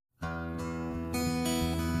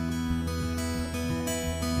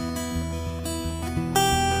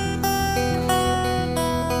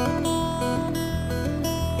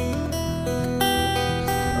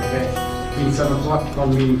being 7 o'clock, call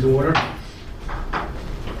the meeting to order.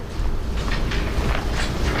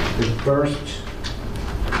 The first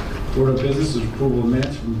order of business is approval of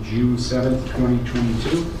minutes from June 7th,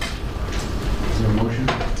 2022. Is there a motion?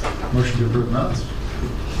 Motion to approve minutes.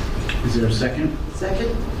 Is there a second?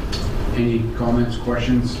 Second. Any comments,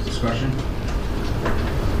 questions, discussion?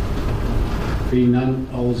 Being none,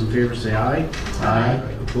 all those in favor say aye. Aye.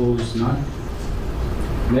 Opposed, none.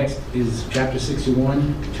 Next is Chapter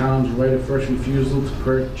 61, town's right of first refusal to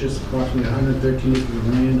purchase approximately 113 acres of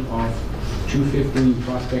land off 215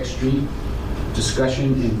 Prospect Street.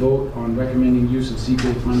 Discussion and vote on recommending use of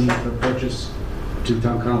CPA funding for purchase to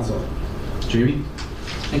town council. Jamie?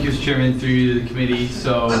 Thank you, Mr. Chairman, through you to the committee.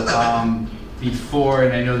 So before,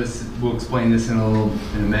 and I know this, we'll explain this in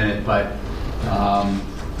a minute, but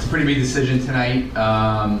it's a pretty big decision tonight.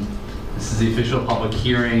 This is the official public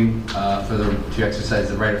hearing to exercise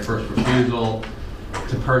the right of first refusal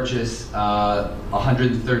to purchase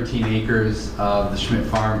 113 acres of the Schmidt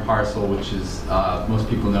Farm parcel, which is most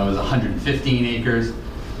people know is 115 acres.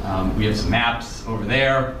 We have some maps over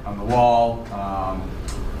there on the wall,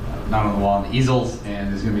 not on the wall, on the easels,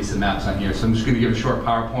 and there's going to be some maps on here. So I'm just going to give a short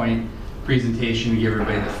PowerPoint presentation to give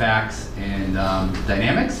everybody the facts and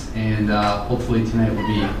dynamics, and hopefully tonight will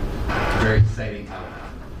be a very exciting time.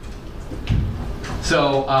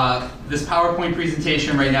 So this PowerPoint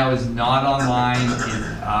presentation right now is not online.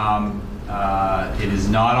 It is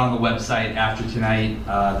not on the website after tonight.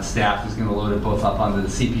 The staff is going to load it both up onto the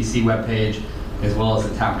CPC webpage as well as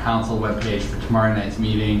the Town Council webpage for tomorrow night's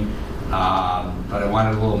meeting. But I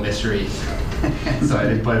wanted a little mystery, so I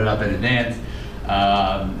didn't put it up in advance.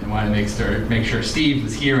 I wanted to make sure Steve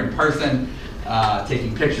was here in person,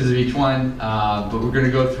 taking pictures of each one. But we're going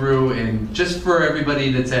to go through, and just for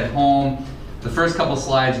everybody that's at home, the first couple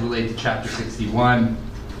slides relate to Chapter 61.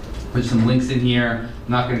 There's some links in here.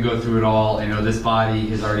 I'm not going to go through it all. I know this body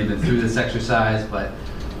has already been through this exercise, but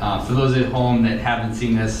for those at home that haven't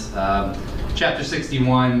seen this, Chapter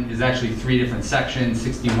 61 is actually 3 different sections: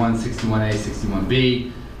 61, 61A,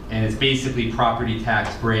 61B, and it's basically property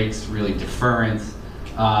tax breaks, really deference,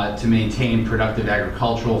 to maintain productive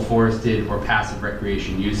agricultural, forested, or passive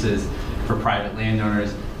recreation uses for private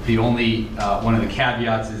landowners. The only one of the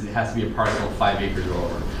caveats is it has to be a parcel of 5 acres or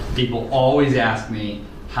over. People always ask me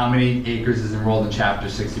how many acres is enrolled in Chapter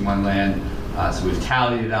 61 land. So we've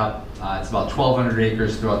tallied it up. It's about 1,200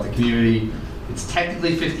 acres throughout the community. It's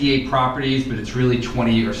technically 58 properties, but it's really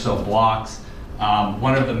 20 or so blocks.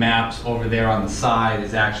 One of the maps over there on the side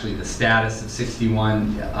is actually the status of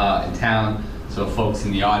 61 in town. So folks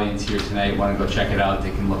in the audience here tonight want to go check it out, they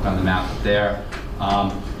can look on the map up there.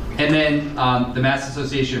 And then the Mass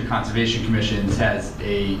Association of Conservation Commissions has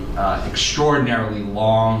a extraordinarily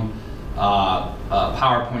long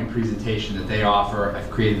PowerPoint presentation that they offer. I've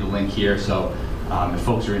created the link here, so if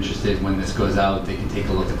folks are interested, when this goes out, they can take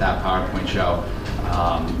a look at that PowerPoint show.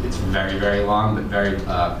 It's very, very long, but very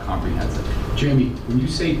comprehensive. Jamie, when you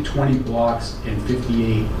say 20 blocks and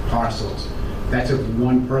 58 parcels, that's if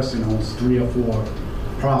one person owns 3 or 4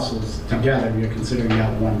 parcels together, you're considering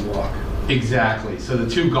that one block. Exactly. So the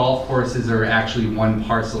 2 golf courses are actually 1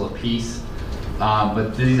 parcel apiece.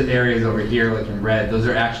 But these areas over here, like in red, those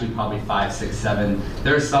are actually probably 5, 6, 7.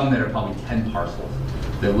 There are some that are probably 10 parcels.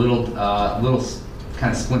 They're little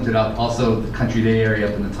kind of splintered up. Also, the Country Day area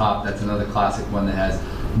up in the top, that's another classic one that has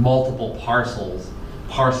multiple parcels,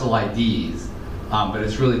 parcel IDs, but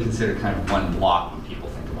it's really considered kind of 1 block when people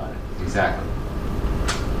think about it. Exactly.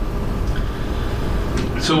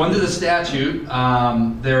 So under the statute,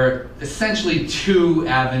 there are essentially 2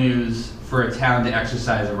 avenues for a town to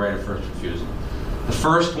exercise a right of first refusal. The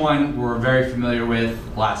first one we're very familiar with.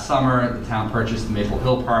 Last summer, the town purchased the Maple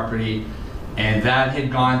Hill property, and that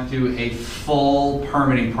had gone through a full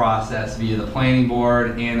permitting process via the Planning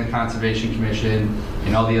Board and the Conservation Commission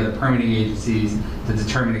and all the other permitting agencies to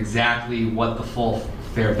determine exactly what the full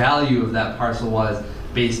fair value of that parcel was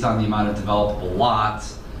based on the amount of developable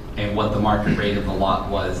lots and what the market rate of the lot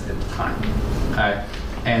was at the time. Okay,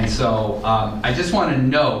 and so I just want to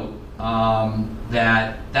note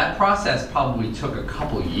that process probably took a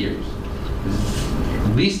couple years,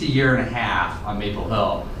 at least 1.5 years on Maple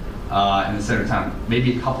Hill in the center of town,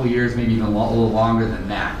 maybe a couple years, maybe even a little longer than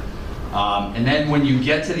that. And then when you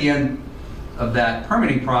get to the end of that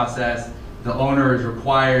permitting process, the owner is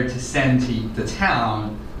required to send to the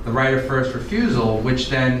town the right of first refusal, which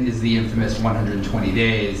then is the infamous 120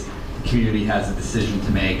 days. The community has a decision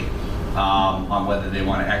to make on whether they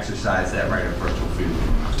want to exercise that right of first refusal.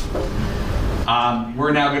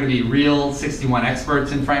 We're now going to be real 61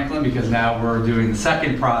 experts in Franklin, because now we're doing the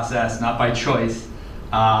second process, not by choice,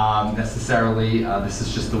 necessarily. This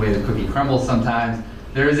is just the way the cookie crumbles sometimes.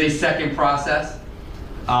 There is a second process,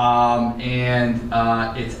 and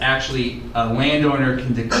it's actually a landowner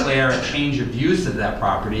can declare a change of use of that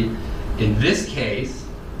property. In this case,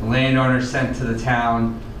 the landowner sent to the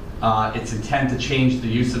town its intent to change the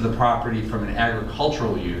use of the property from an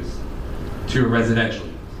agricultural use to a residential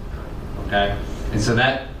use. Okay, and so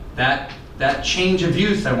that change of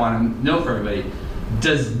use, I want to know for everybody,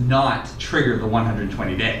 does not trigger the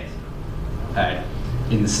 120 days. Okay,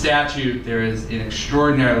 in the statute, there is an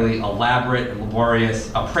extraordinarily elaborate and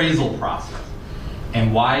laborious appraisal process.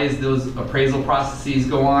 And why is those appraisal processes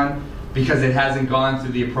go on? Because it hasn't gone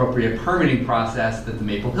through the appropriate permitting process that the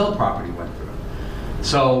Maple Hill property went through.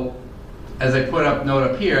 So, as I put up note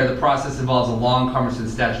up here, the process involves a long, cumbersome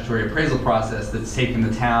statutory appraisal process that's taken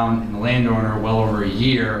the town and the landowner well over a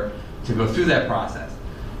year to go through that process.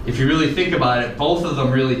 If you really think about it, both of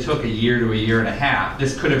them really took a year to a year and a half.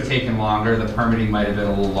 This could have taken longer, the permitting might have been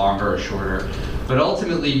a little longer or shorter, but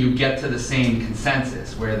ultimately you get to the same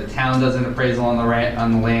consensus where the town does an appraisal on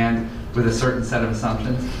the land with a certain set of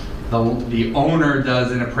assumptions. The owner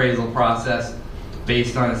does an appraisal process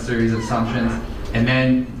based on a series of assumptions, and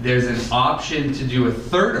then there's an option to do a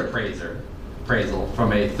third appraisal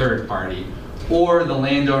from a third party, or the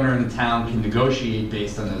landowner and the town can negotiate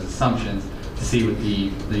based on those assumptions to see what the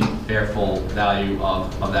fair full value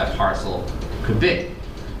of that parcel could be.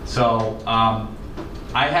 So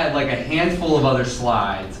I had like a handful of other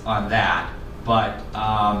slides on that, but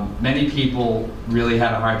many people really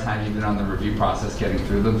had a hard time even on the review process getting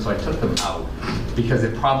through them, so I took them out because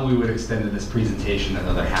it probably would have extended this presentation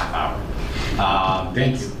another half hour.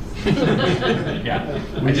 Thank you. Yeah,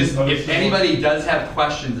 if anybody does have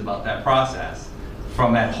questions about that process,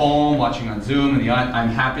 from at home, watching on Zoom, I'm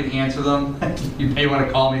happy to answer them. You may want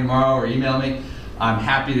to call me tomorrow or email me. I'm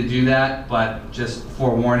happy to do that, but just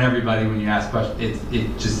forewarn everybody when you ask questions, it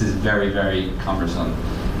just is very, very cumbersome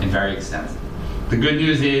and very extensive. The good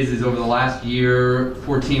news is over the last year,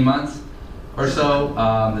 14 months or so,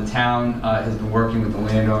 the town has been working with the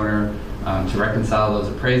landowner to reconcile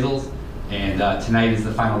those appraisals, and tonight is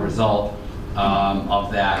the final result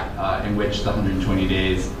of that, in which the 120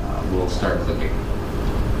 days will start clicking.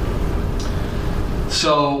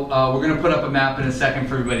 So we're going to put up a map in a second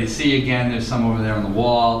for everybody to see. Again, there's some over there on the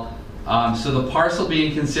wall. So the parcel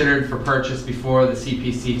being considered for purchase before the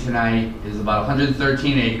CPC tonight is about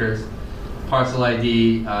 113 acres. Parcel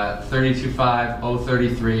ID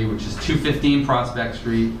 325033, which is 215 Prospect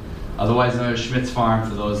Street, otherwise known as Schmidt's Farm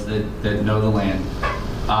for those that know the land.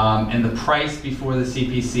 And the price before the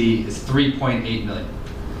CPC is $3.8 million.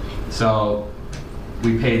 So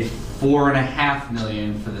we paid $4.5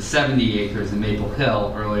 million for the 70 acres in Maple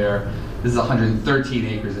Hill earlier. This is 113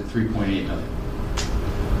 acres at $3.8 million.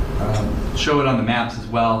 Show it on the maps as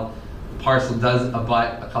well. The parcel does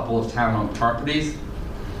abut a couple of town-owned properties.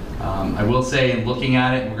 I will say, in looking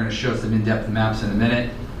at it, and we're going to show some in-depth maps in a minute,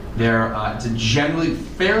 it's a generally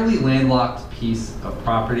fairly landlocked piece of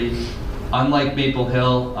property. Unlike Maple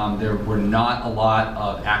Hill, there were not a lot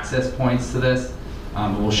of access points to this,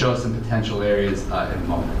 but we'll show some potential areas in a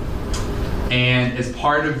moment. And as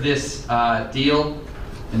part of this deal,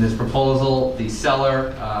 in this proposal, the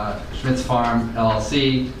seller, Schmidt's Farm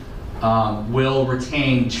LLC, will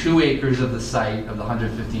retain 2 acres of the site of the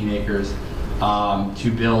 115 acres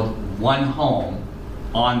to build 1 home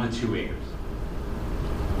on the 2 acres.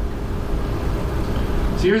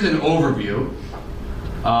 So here's an overview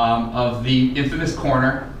of the infamous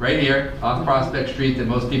corner right here off Prospect Street that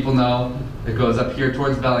most people know that goes up here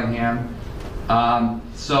towards Bellingham.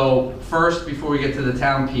 So first, before we get to the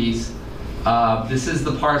town piece, this is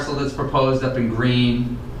the parcel that's proposed up in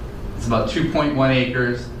green. It's about 2.1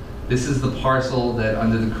 acres. This is the parcel that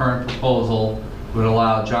under the current proposal would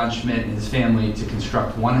allow John Schmidt and his family to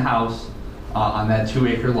construct 1 house on that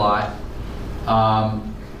 2-acre lot.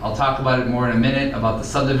 I'll talk about it more in a minute, about the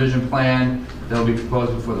subdivision plan that will be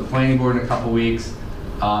proposed before the planning board in a couple weeks.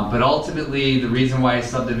 But ultimately, the reason why a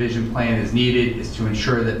subdivision plan is needed is to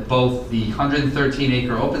ensure that both the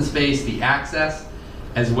 113-acre open space, the access,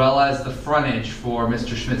 as well as the frontage for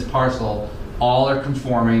Mr. Schmidt's parcel, all are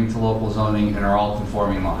conforming to local zoning and are all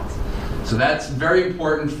conforming lots. So that's very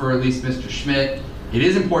important for at least Mr. Schmidt. It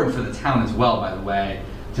is important for the town as well, by the way,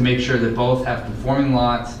 to make sure that both have conforming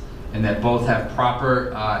lots and that both have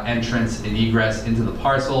proper entrance and egress into the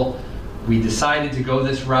parcel. We decided to go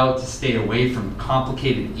this route to stay away from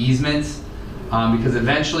complicated easements because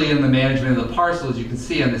eventually in the management of the parcel, as you can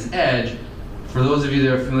see on this edge, for those of you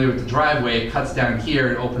that are familiar with the driveway, it cuts down here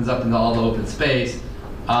and opens up into all the open space.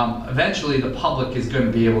 Eventually, the public is going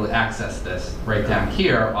to be able to access this right down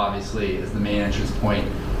here, obviously, as the main entrance point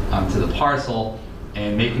to the parcel,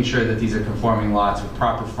 and making sure that these are conforming lots with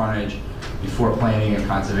proper frontage before planning and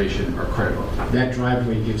conservation are critical. That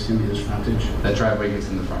driveway gives him his frontage. That driveway gets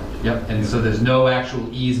in the front. Yep, and so there's no actual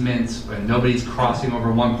easements, and nobody's crossing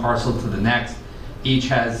over one parcel to the next. Each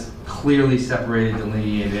has clearly separated,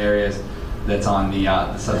 delineated areas that's on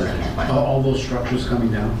the subdivision plan. All those structures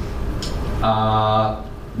coming down?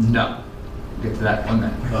 No. We'll get to that in 1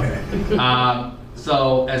 minute. Okay.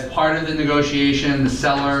 So as part of the negotiation, the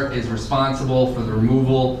seller is responsible for the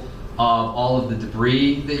removal of all of the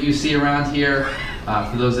debris that you see around here.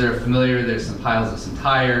 For those that are familiar, there's some piles of some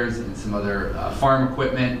tires and some other farm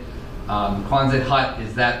equipment. Quonset hut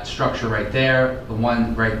is that structure right there. The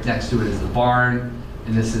one right next to it is the barn,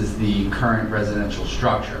 and this is the current residential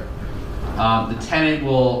structure. The tenant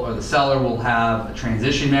will, or the seller will have a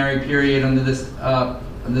transitionary period under this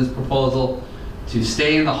proposal to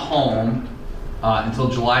stay in the home until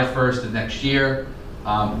July 1st of next year.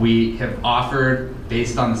 We have offered,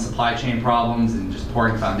 based on the supply chain problems and just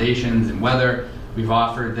pouring foundations and weather, we've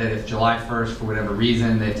offered that if July 1st, for whatever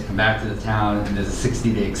reason, they have to come back to the town, and there's a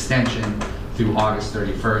 60-day extension through August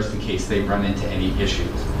 31st in case they run into any issues.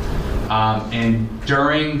 And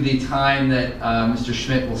during the time that Mr.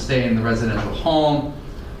 Schmidt will stay in the residential home,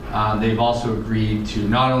 they've also agreed to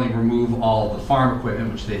not only remove all of the farm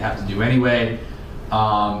equipment, which they have to do anyway,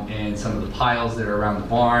 and some of the piles that are around the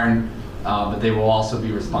barn, but they will also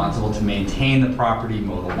be responsible to maintain the property,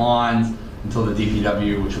 mow the lawns, until the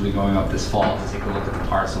DPW, which will be going up this fall, to take a look at the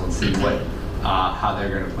parcel and see what, how they're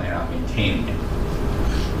going to plan on maintaining it.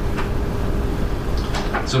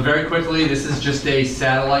 So very quickly, this is just a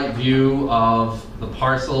satellite view of the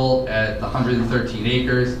parcel at the 113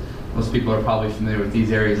 acres. Most people are probably familiar with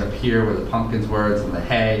these areas up here where the pumpkins were, some of the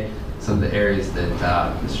hay, some of the areas that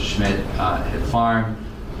Mr. Schmidt had farmed.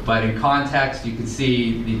 But in context, you can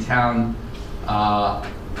see the town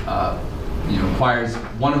acquires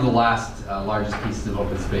one of the last largest pieces of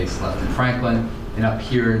open space left in Franklin. And up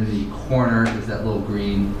here in the corner is that little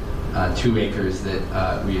green 2 acres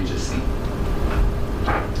that we had just seen.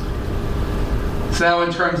 So now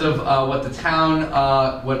in terms of what the town,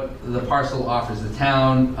 what the parcel offers the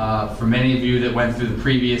town, for many of you that went through the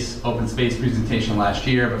previous open space presentation last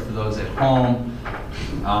year, but for those at home,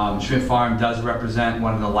 Schmidt Farm does represent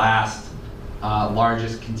one of the last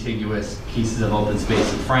largest contiguous pieces of open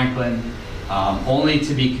space in Franklin, only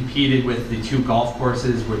to be competed with the 2 golf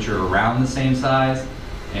courses, which are around the same size,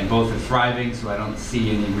 and both are thriving, so I don't see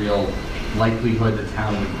any real likelihood the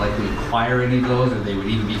town would likely acquire any of those, or they would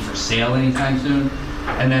even be for sale anytime soon.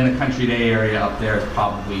 And then the Country Day area up there is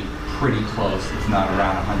probably pretty close, it's not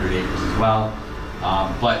around 100 acres as well.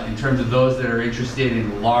 But in terms of those that are interested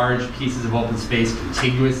in large pieces of open space,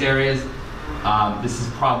 contiguous areas, this is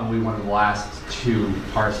probably one of the last 2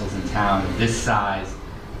 parcels in town of this size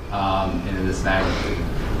and of this magnitude.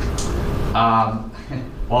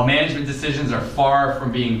 While management decisions are far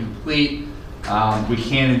from being complete, we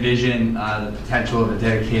can envision the potential of a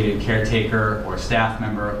dedicated caretaker or staff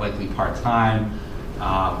member, likely part-time.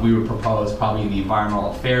 We would propose probably in the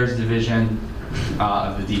Environmental Affairs Division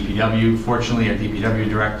of the DPW. Fortunately, our DPW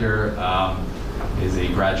director is a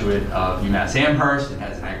graduate of UMass Amherst and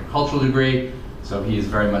has an agricultural degree, so he is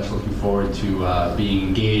very much looking forward to being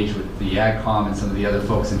engaged with the AgCom and some of the other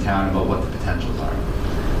folks in town about what the potentials are.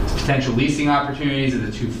 Potential leasing opportunities of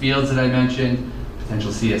the 2 fields that I mentioned,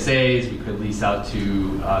 potential CSAs, we could lease out to,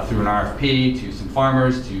 through an RFP, to some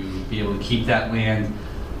farmers to be able to keep that land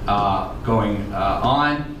going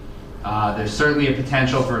on. There's certainly a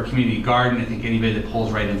potential for a community garden. I think anybody that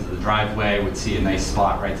pulls right into the driveway would see a nice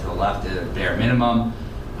spot right to the left at a bare minimum.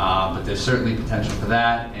 But there's certainly potential for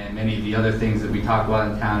that, and many of the other things that we talk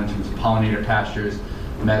about in town in terms of pollinator pastures,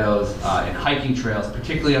 meadows, and hiking trails,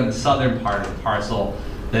 particularly on the southern part of the parcel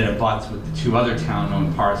that abuts with the 2 other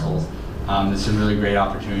town-owned parcels. There's some really great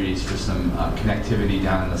opportunities for some connectivity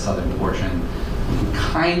down in the southern portion. You can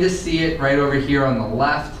kind of see it right over here on the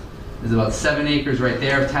left. There's about 7 acres right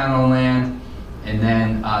there of town-owned land. And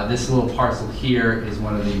then this little parcel here is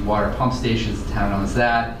one of the water pump stations. The town owns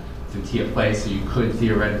that through Tia Place, so you could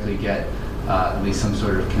theoretically get at least some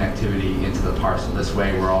sort of connectivity into the parcel this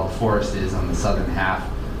way, where all the forest is on the southern half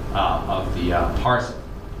of the parcel.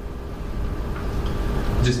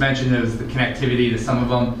 Just mentioned there's the connectivity to some of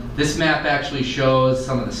them. This map actually shows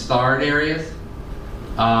some of the starred areas,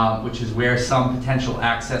 which is where some potential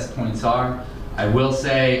access points are. I will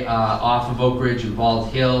say off of Oak Ridge and Bald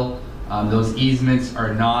Hill, those easements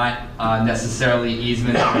are not necessarily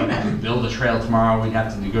easements. If we build a trail tomorrow, we'd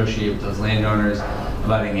have to negotiate with those landowners.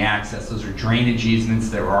 about any access. Those are drainage easements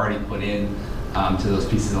that were already put in to those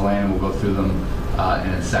pieces of land. We'll go through them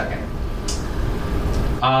in a second.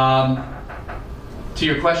 To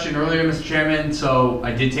your question earlier, Mr. Chairman, so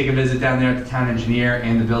I did take a visit down there at the town engineer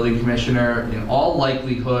and the building commissioner. In all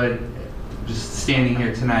likelihood, just standing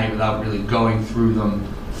here tonight without really going through them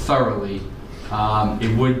thoroughly,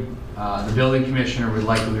 the building commissioner would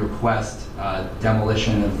likely request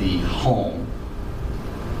demolition of the home,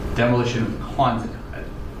 demolition of the Quonset hut.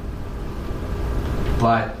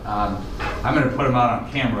 But I'm going to put him out on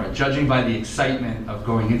camera. Judging by the excitement of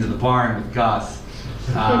going into the barn with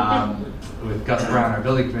Gus Brown, our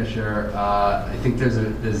building commissioner, I think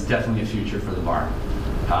there's definitely a future for the barn.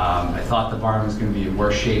 I thought the barn was going to be in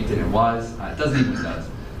worse shape than it was. It doesn't even does.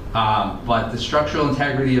 But the structural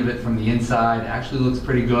integrity of it from the inside actually looks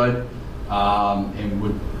pretty good, and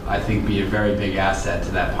would, I think, be a very big asset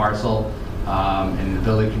to that parcel. And the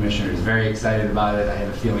building commissioner is very excited about it. I have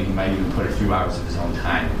a feeling he might even put a few hours of his own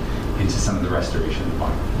time into some of the restoration of the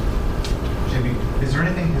barn. Jimmy, is there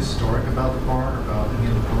anything historic about the barn, or about any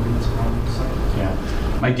of the buildings around the site?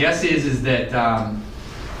 Yeah. My guess is that,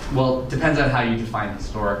 well, it depends on how you define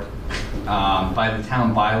historic. By the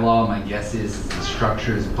town bylaw, my guess is the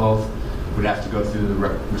structures both would have to go through the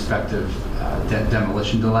respective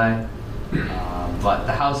demolition delay. But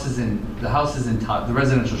the house is in tough, the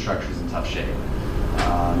residential structure is in tough shape.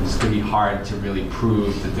 It's going to be hard to really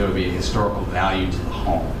prove that there would be a historical value to the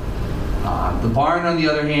home. The barn, on the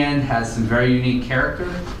other hand, has some very unique character.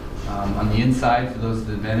 On the inside, for those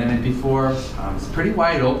that have been in it before, it's pretty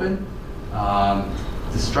wide open.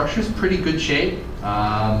 The structure's pretty good shape,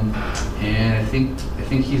 and I think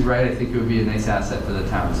he's right. I think it would be a nice asset for the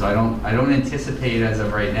town. So I don't anticipate, as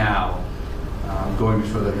of right now, going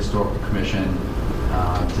before the historical commission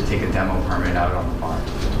to take a demo permit out on the barn.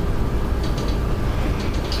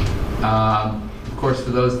 Of course,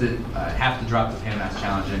 for those that have to drop the PAMAS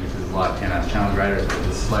challenge in, because there's a lot of PAMAS challenge writers, but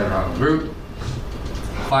this is later on the route.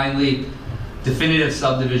 Finally, definitive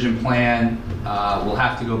subdivision plan will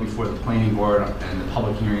have to go before the planning board, and the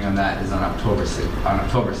public hearing on that is on October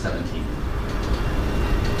 17th.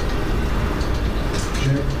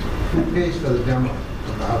 Who pays for the demo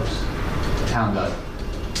of the house? The town does.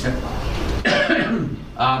 Yep.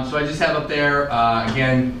 So I just have up there,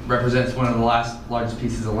 again, represents one of the largest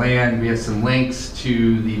pieces of land. We have some links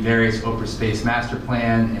to the various open space master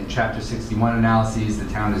plan and Chapter 61 analyses the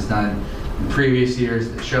town has done in previous years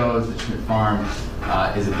that shows that Schmidt Farm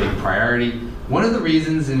is a big priority. One of the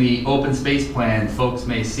reasons in the open space plan, folks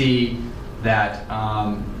may see that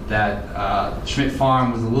Schmidt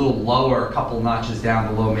Farm was a little lower, a couple notches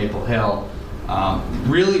down below Maple Hill,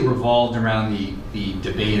 really revolved around the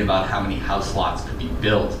debate about how many house lots could be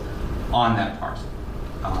built on that parcel.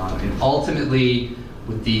 And ultimately,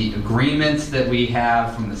 with the agreements that we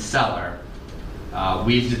have from the seller,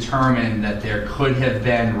 we've determined that there could have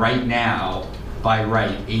been, right now, by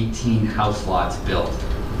right, 18 house lots built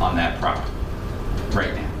on that property,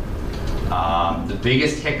 right now. The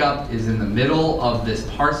biggest hiccup is in the middle of this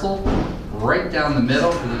parcel, right down the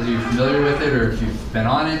middle. For those of you familiar with it, or if you've been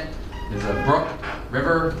on it, there's a brook,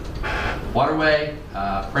 river, waterway,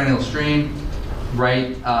 perennial stream,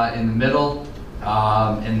 right in the middle.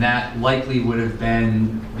 And that likely would have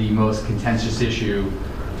been the most contentious issue.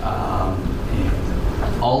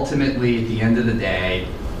 And ultimately, at the end of the day,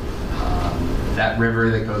 that river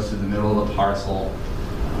that goes through the middle of the parcel,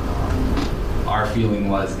 our feeling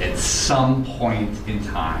was at some point in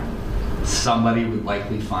time, somebody would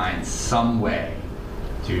likely find some way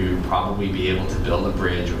to probably be able to build a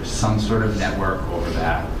bridge or some sort of network over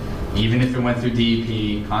that. Even if it went through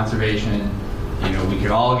DEP, conservation, we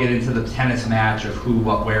could all get into the tennis match of who,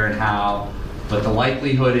 what, where, and how. But the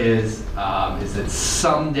likelihood is that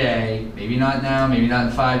someday, maybe not now, maybe not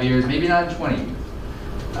in 5 years, maybe not in 20 years,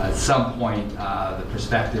 at some point, the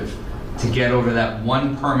perspective to get over that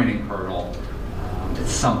one permitting hurdle, at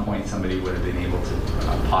some point somebody would have been able to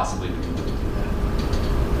possibly be able to do that.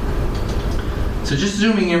 So just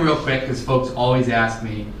zooming in real quick, because folks always ask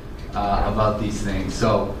me about these things.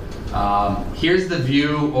 So here's the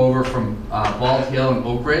view over from Bald Hill and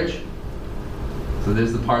Oak Ridge. So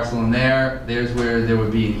there's the parcel in there. There's where there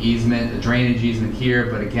would be an easement, a drainage easement here,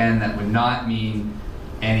 but again, that would not mean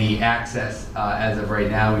any access as of right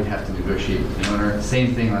now. We'd have to negotiate with the owner.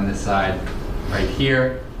 Same thing on this side right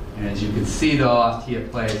here. And as you can see though, off Tia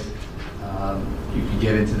Place, you could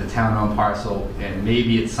get into the town-owned parcel, and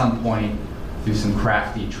maybe at some point through some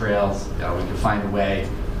crafty trails, we could find a way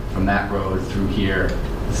from that road through here.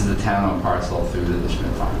 This is the town-owned parcel through to the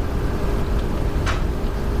Schmidt Farm.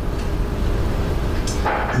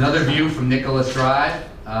 Another view from Nicholas Drive.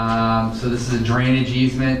 So this is a drainage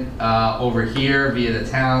easement over here via the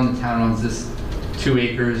town. The town owns this 2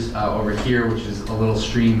 acres over here, which is a little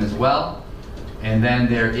stream as well. And then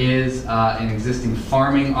there is an existing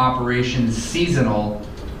farming operation seasonal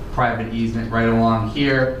private easement right along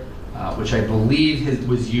here, which I believe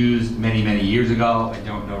was used many, many years ago. I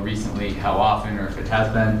don't know recently how often or if it has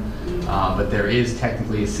been, but there is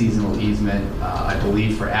technically a seasonal easement, I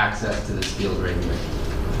believe, for access to this field right here.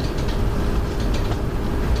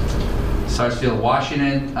 Sarsfield,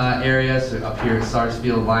 Washington area, so up here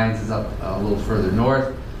Sarsfield, Lyons is up a little further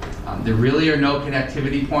north. There really are no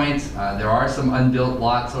connectivity points. There are some unbuilt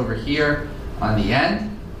lots over here on the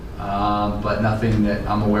end, but nothing that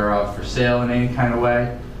I'm aware of for sale in any kind of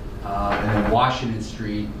way. And then Washington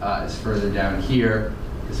Street is further down here,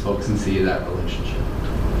 as folks can see that relationship.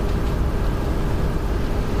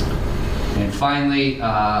 And finally,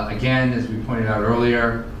 again, as we pointed out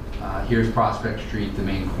earlier, here's Prospect Street, the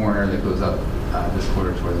main corner that goes up this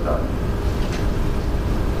quarter towards Dutton.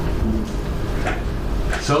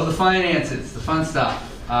 So the finances, the fun stuff.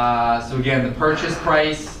 So again, the purchase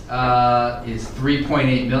price is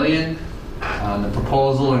 $3.8 million. The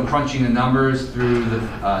proposal and crunching the numbers through the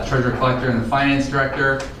treasurer collector and the finance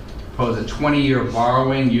director propose a 20-year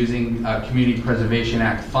borrowing using Community Preservation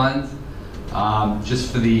Act funds.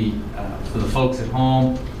 Just for the folks at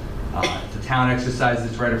home, if the town exercises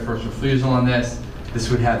its right of first refusal on this, this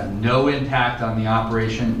would have no impact on the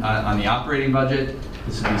operation, on the operating budget.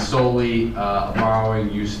 This would be solely a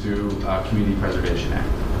borrowing used through Community Preservation Act.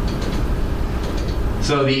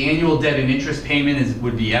 So the annual debt and interest payment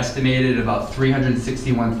would be estimated at about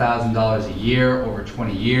 $361,000 a year over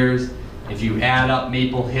 20 years. If you add up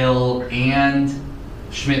Maple Hill and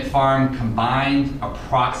Schmidt Farm combined,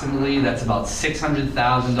 approximately, that's about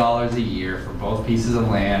 $600,000 a year for both pieces of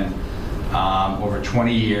land over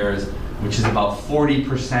 20 years, which is about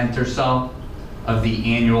 40% or so of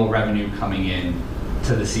the annual revenue coming in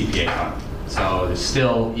to the CPA fund. So there's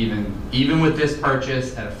still, even with this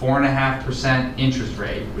purchase at a 4.5% interest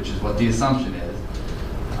rate, which is what the assumption is,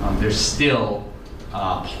 there's still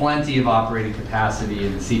plenty of operating capacity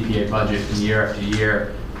in the CPA budget from year after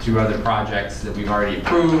year to other projects that we've already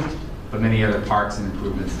approved, but many other parks and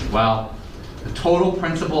improvements as well. The total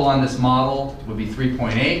principal on this model would be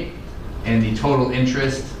 3.8, and the total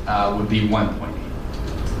interest would be 1.8.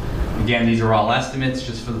 Again, these are all estimates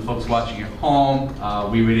just for the folks watching at home.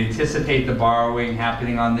 We would anticipate the borrowing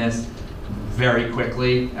happening on this very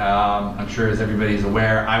quickly. I'm sure, as everybody's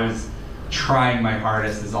aware, I was trying my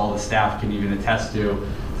hardest, as all the staff can even attest to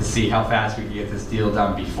see how fast we could get this deal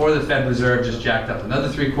done before the Fed Reserve just jacked up another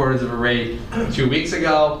 3/4 of a rate 2 weeks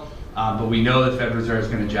ago. But we know the Fed Reserve is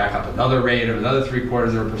going to jack up another rate of another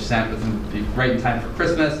 3/4% right in time for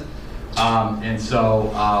Christmas. And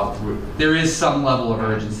so there is some level of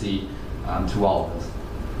urgency to all of this.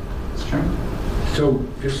 Mr. Chairman? So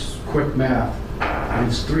just quick math,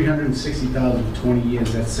 it's $360,000 for 20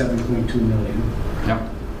 years, that's $7.2 million. Yep.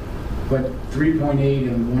 But 3.8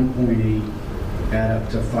 and 1.8 add up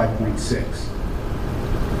to 5.6.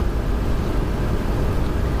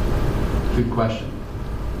 Good question.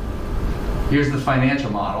 Here's the financial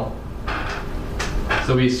model.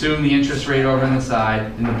 So we assume the interest rate over on the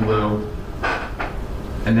side in the blue,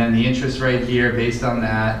 and then the interest rate here based on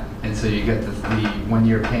that, and so you get the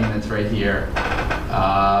 1-year payments right here.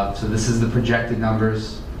 So this is the projected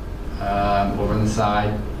numbers over on the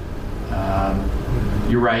side.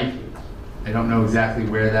 You're right. I don't know exactly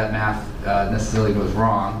where that math necessarily goes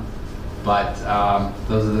wrong, but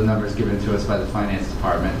those are the numbers given to us by the finance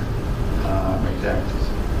department right there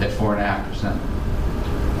at 4.5%.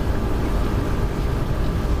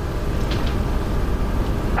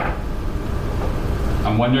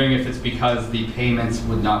 I'm wondering if it's because the payments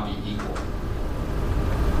would not be equal.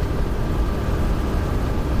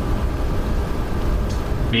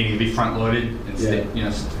 Meaning it'd be front-loaded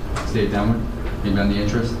and stay downward, maybe on the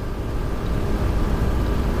interest.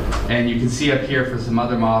 And you can see up here for some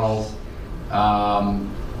other models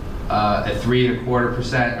at 3.25%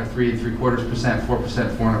 or 3.75%,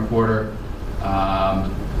 4%, 4.25%,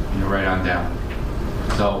 right on down.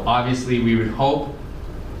 So obviously we would hope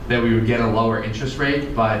that we would get a lower interest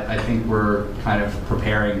rate, but I think we're kind of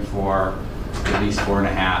preparing for at least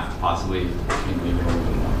 4.5, possibly maybe even a little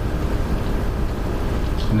bit more.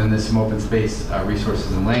 And then there's some open space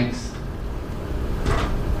resources and links.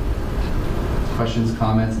 Questions,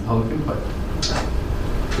 comments, and public input.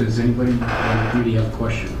 Does anybody on the committee have a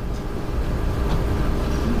question?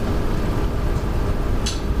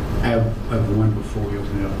 I have one before we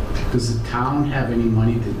open it up. Does the town have any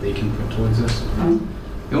money that they can put towards this?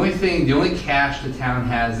 The only cash the town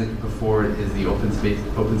has that can afford is the open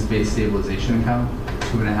space stabilization account,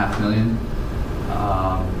 $2.5 million.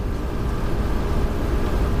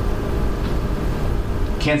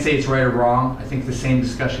 Can't say it's right or wrong. I think the same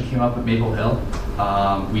discussion came up at Maple Hill.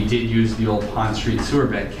 We did use the old Pond Street sewer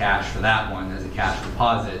bed cash for that one as a cash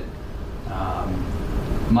deposit.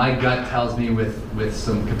 My gut tells me with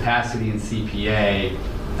some capacity in CPA,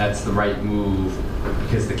 that's the right move,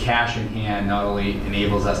 because the cash in hand not only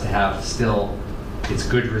enables us to have still its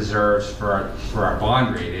good reserves for our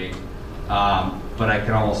bond rating, but I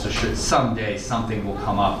can almost assure someday something will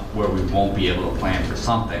come up where we won't be able to plan for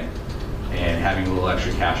something, and having a little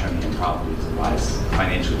extra cash on hand probably is a wise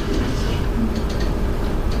financially prudent decision.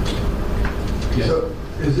 Yeah. So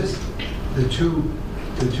is this the two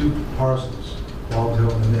parcels, Bald Hill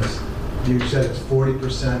and this? You said it's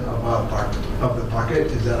 40% of the bucket.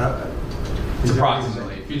 Is that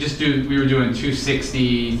Approximately. If you just do, we were doing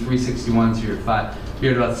 260, 361, so you're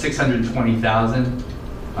at about 620,000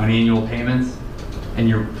 on annual payments, and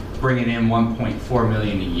you're bringing in 1.4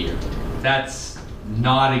 million a year. That's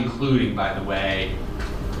not including, by the way,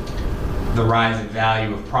 the rise in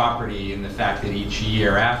value of property and the fact that each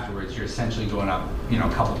year afterwards you're essentially going up, a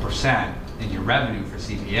couple percent in your revenue for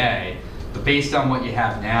CPA. But based on what you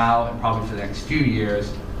have now and probably for the next few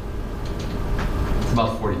years, it's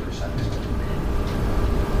about 40%.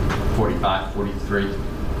 45, 43.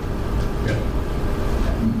 Yeah.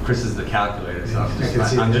 Chris is the calculator, so I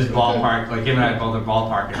I'm just ballpark, like him and I both are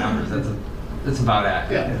ballparking numbers. That's about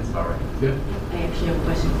accurate. Yeah. That's about right. Yeah. I actually have a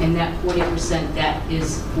question. And that 40%,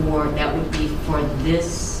 that would be for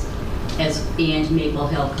this and Maple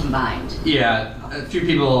Hill combined? Yeah, a few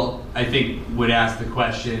people, I think, would ask the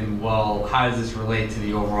question, well, how does this relate to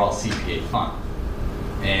the overall CPA fund?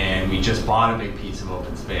 And we just bought a big piece of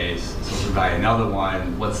open space, so if we buy another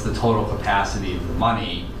one, what's the total capacity of the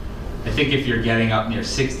money? I think if you're getting up near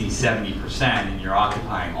 60, 70% and you're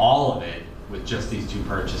occupying all of it with just these two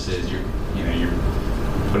purchases, you're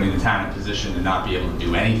putting the town in a position to not be able to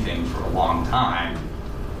do anything for a long time.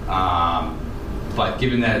 But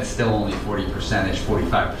given that it's still only 40%-ish,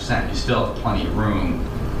 45%, you still have plenty of room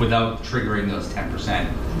without triggering those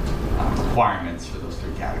 10% requirements for those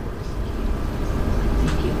three categories.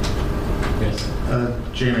 Thank you. Yes.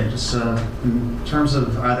 Jamie, just in terms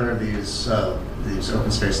of either of these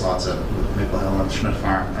open space lots at Maple Hill and Schmidt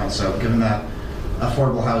Farm, also given that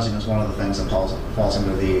affordable housing is one of the things that falls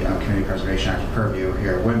under the Community Preservation Act purview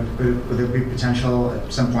here, would there be potential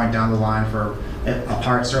at some point down the line for a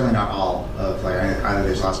part, certainly not all, of like either of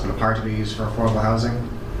these lots, but a part to be used for affordable housing?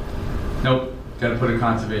 Nope, got to put a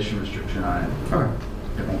conservation restriction on it. Okay.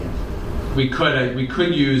 Thank you. We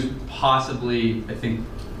could use possibly, I think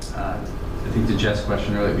to Jeff's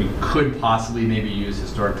question earlier, we could possibly maybe use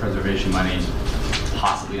historic preservation money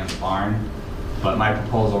possibly on the barn. But my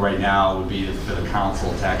proposal right now would be for the council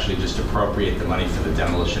to actually just appropriate the money for the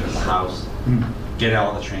demolition of the house, get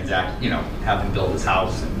all the have him build his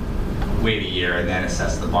house and wait a year and then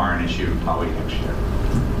assess the barn issue probably next year.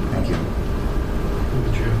 Thank you.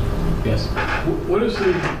 Yes. What is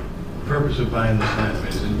the purpose of buying this land? I mean,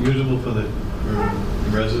 is it usable for the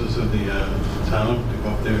residents of the town to go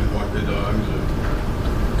up there and walk their dogs or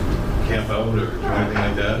camp out or do anything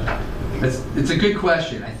like that? It's a good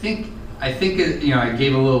question. I think I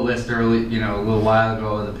gave a little list early, a little while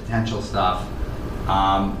ago of the potential stuff.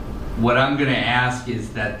 What I'm going to ask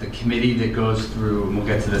is that the committee that goes through, and we'll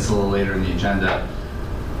get to this a little later in the agenda,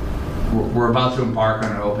 we're about to embark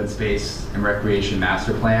on an open space and recreation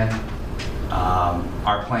master plan.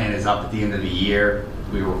 Our plan is up at the end of the year.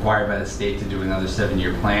 We were required by the state to do another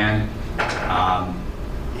 7-year plan.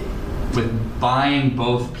 With buying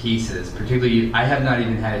both pieces, particularly, I have not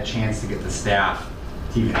even had a chance to get the staff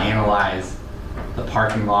to even analyze the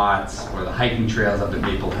parking lots or the hiking trails up at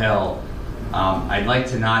Maple Hill. I'd like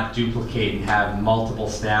to not duplicate and have multiple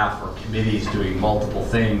staff or committees doing multiple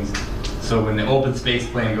things. So when the open space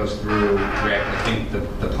plan goes through, Rick, I think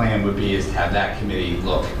the plan would be is to have that committee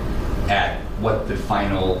look at what the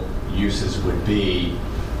final uses would be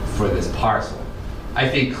for this parcel. I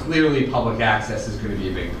think clearly public access is going to be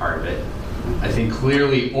a big part of it. I think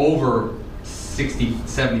clearly over 60,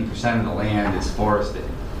 70% of the land is forested.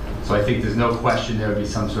 So I think there's no question there would be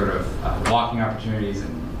some sort of walking opportunities,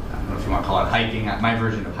 and I don't know if you want to call it hiking. My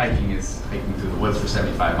version of hiking is hiking through the woods for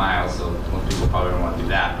 75 miles, so most people probably don't want to do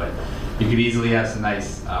that, but you could easily have some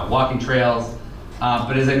nice walking trails.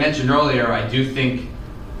 But as I mentioned earlier, I do think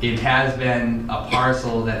it has been a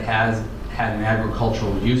parcel that has had an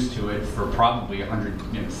agricultural use to it for probably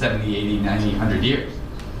 100, 70, 80, 90, 100 years.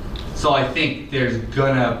 So I think there's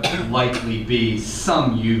gonna likely be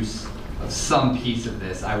some use some piece of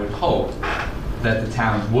this, I would hope that the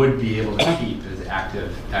town would be able to keep as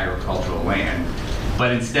active agricultural land.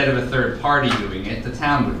 But instead of a third party doing it, the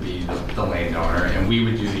town would be the landowner, and we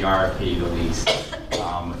would do the RFP, the lease,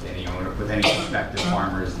 with any owner, with any prospective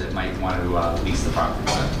farmers that might want to lease the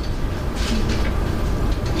property.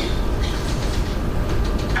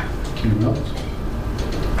 Anyone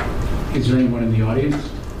else? Is there anyone in the audience?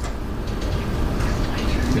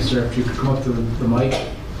 Yes, sir, if you could come up to the mic,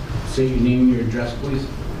 say your name and your address, please.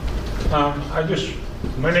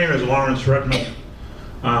 My name is Lawrence Redmond.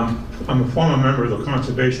 I'm a former member of the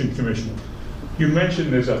Conservation Commission. You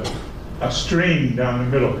mentioned there's a stream down the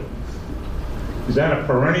middle. Is that a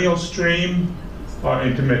perennial stream or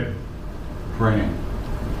intermittent? Perennial.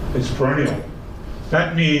 It's perennial.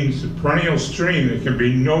 That means a perennial stream, there can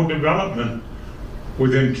be no development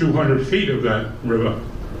within 200 feet of that river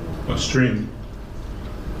or stream.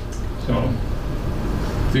 So,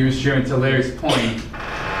 Through Mr. Chairman, to Larry's point,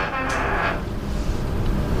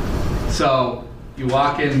 so you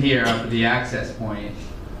walk in here up at the access point.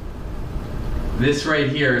 This right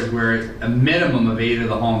here is where a minimum of 8 of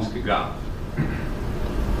the homes could go.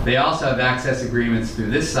 They also have access agreements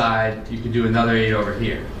through this side. You could do another 8 over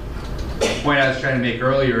here. The point I was trying to make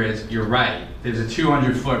earlier is, you're right, there's a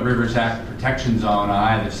 200-foot river aquifer protection zone on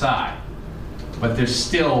either side, but there's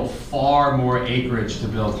still far more acreage to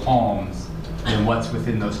build homes than what's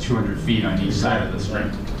within those 200 feet on each side of the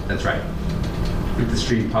stream. That's right. I think the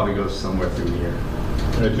stream probably goes somewhere through here.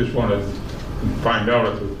 I just want to find out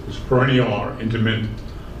if it's perennial or intermittent.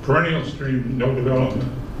 Perennial stream, no development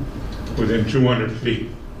within 200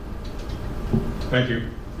 feet. Thank you.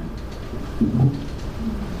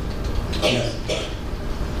 Yes.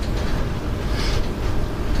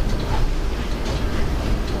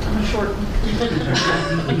 I'm short.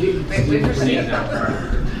 Wait for Steve.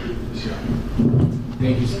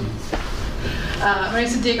 Thank you, Steve. My name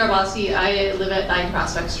is Cynthia Garbowski. I live at 9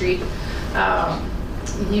 Prospect Street.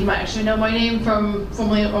 You might actually know my name from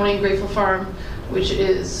formerly owning Grateful Farm, which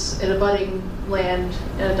is an abutting land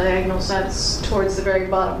in a diagonal sense towards the very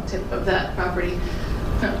bottom tip of that property.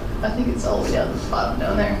 No, I think it's all the way down the bottom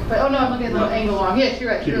down there. But, oh no, I'm looking at the angle wrong. Yes,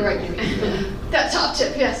 you're right, Jimmy. That top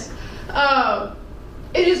tip, yes.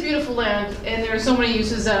 It is beautiful land, and there are so many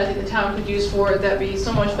uses that I think the town could use for it that'd be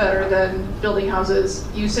so much better than building houses.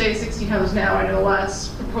 You say 16 houses now. I know the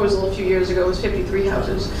last proposal a few years ago was 53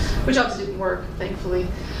 houses, which obviously didn't work, thankfully.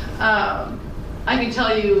 I can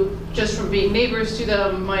tell you, just from being neighbors to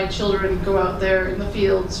them, my children go out there in the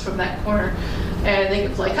fields from that corner, and they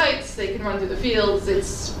can fly kites, they can run through the fields.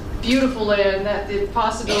 It's beautiful land that the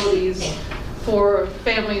possibilities for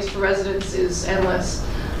families, for residents, is endless.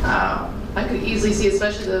 I could easily see,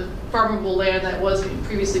 especially the farmable land that was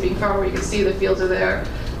previously being farmed, where you can see the fields are there.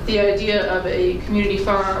 The idea of a community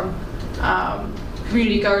farm,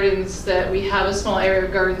 community gardens, that we have a small area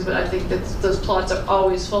of gardens, but I think that those plots are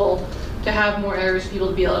always full. To have more areas for people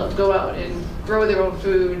to be able to go out and grow their own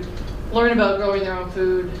food, learn about growing their own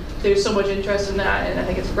food. There's so much interest in that, and I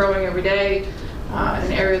think it's growing every day. In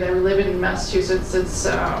an area that we live in Massachusetts, it's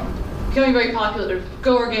becoming very popular to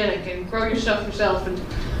go organic and grow your stuff yourself. And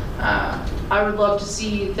I would love to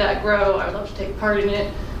see that grow. I would love to take part in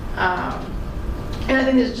it. And I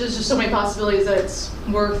think there's just so many possibilities that it's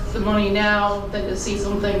worth the money now than to see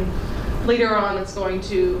something later on that's going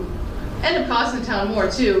to end up costing the town more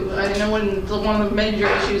too. I know one of the major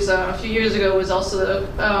issues a few years ago was also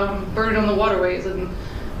the burden on the waterways and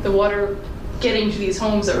the water getting to these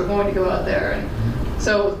homes that were going to go out there. And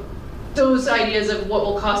so those ideas of what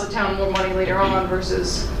will cost the town more money later on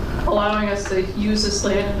versus allowing us to use this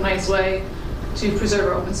land in a nice way to preserve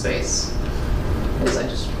our open space, is I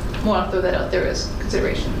just want to throw that out there as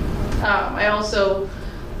consideration. I also,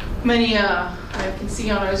 I can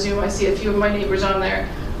see on our Zoom, I see a few of my neighbors on there.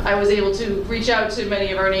 I was able to reach out to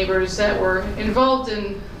many of our neighbors that were involved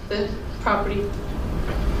in the property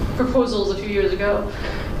proposals a few years ago,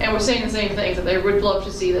 and were saying the same things, that they would love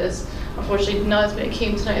to see this. Unfortunately, not as many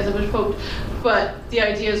came tonight as I would have hoped, but the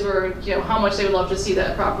ideas were, how much they would love to see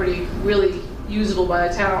that property really usable by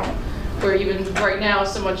the town, where even right now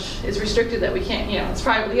so much is restricted that we can't, it's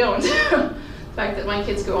privately owned. The fact that my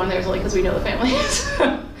kids go on there is only because we know the families.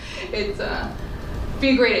 It's be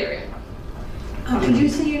a great area. Could you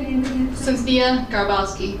say your name again? Cynthia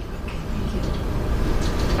Garbowski.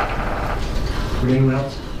 Would anyone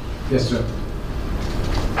else? Yes, sir.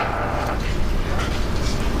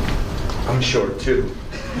 I'm short too.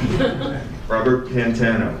 Robert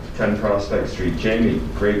Pantano, 10 Prospect Street. Jamie,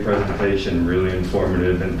 great presentation, really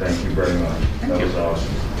informative, and thank you very much. That was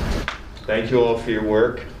awesome. Thank you all for your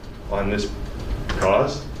work on this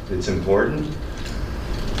cause. It's important.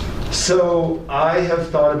 So I have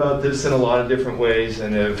thought about this in a lot of different ways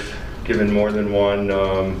and have given more than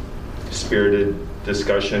one spirited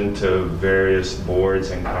discussion to various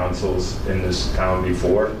boards and councils in this town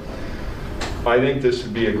before. I think this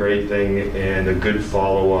would be a great thing and a good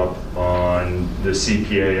follow-up on the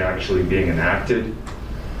CPA actually being enacted.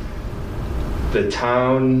 The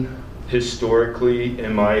town historically,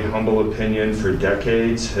 in my humble opinion, for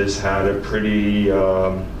decades has had a pretty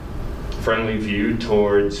friendly view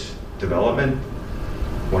towards development.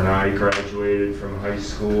 When I graduated from high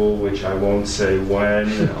school, which I won't say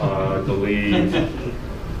when, I believe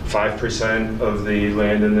 5% of the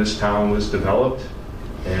land in this town was developed,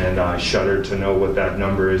 and I shudder to know what that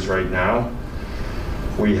number is right now.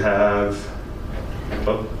 We have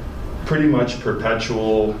pretty much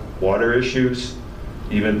perpetual water issues,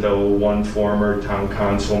 even though one former town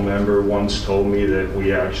council member once told me that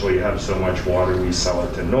we actually have so much water we sell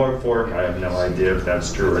it to Norfolk. I have no idea if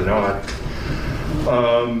that's true or not.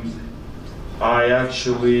 I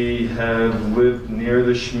actually have lived near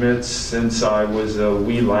the Schmitz since I was a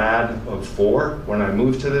wee lad of 4 when I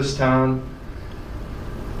moved to this town.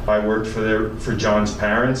 I worked for John's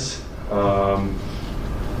parents.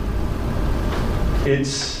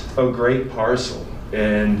 It's a great parcel,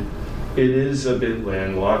 and it is a bit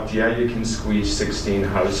landlocked. Yeah, you can squeeze 16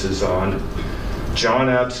 houses on. John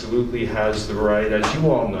absolutely has the right, as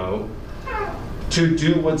you all know, to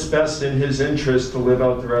do what's best in his interest to live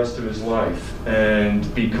out the rest of his life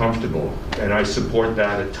and be comfortable. And I support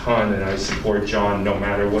that a ton, and I support John no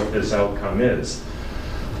matter what this outcome is.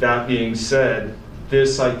 That being said,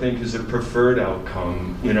 this I think is a preferred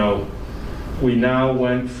outcome. You know, we now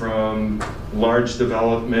went from large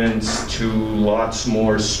developments to lots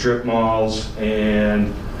more strip malls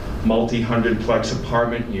and multi-hundredplex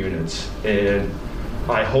apartment units. And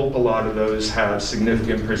I hope a lot of those have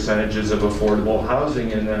significant percentages of affordable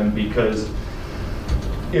housing in them because,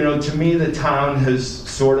 you know, to me the town has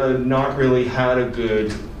sort of not really had a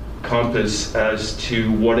good compass as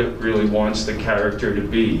to what it really wants the character to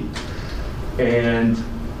be. And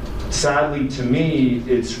sadly to me,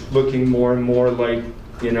 it's looking more and more like,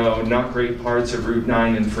 you know, not great parts of Route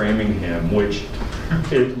 9 in Framingham, which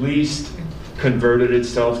at least converted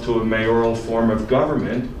itself to a mayoral form of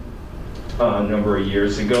government a number of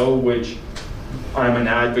years ago, which I'm an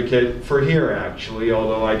advocate for here actually,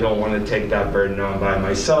 although I don't want to take that burden on by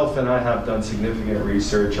myself, and I have done significant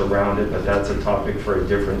research around it, but that's a topic for a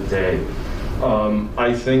different day.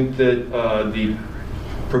 I think that the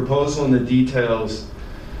proposal and the details,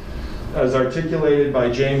 as articulated by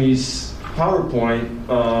Jamie's PowerPoint,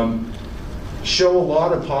 show a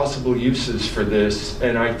lot of possible uses for this,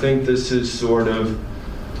 and I think this is sort of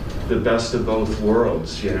the best of both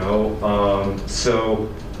worlds, you know. So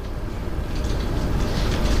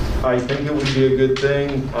I think it would be a good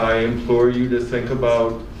thing. I implore you to think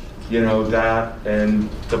about, you know, that and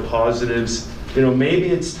the positives. You know, maybe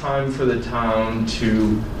it's time for the town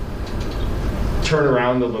to turn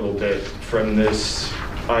around a little bit from this,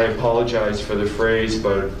 I apologize for the phrase,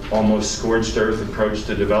 but almost scorched earth approach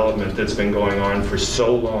to development that's been going on for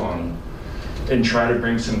so long, and try to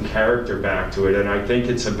bring some character back to it. And I think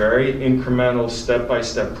it's a very incremental,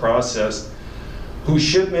 step-by-step process whose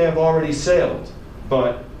ship may have already sailed,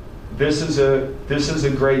 but this is a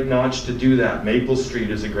great notch to do that. Maple Street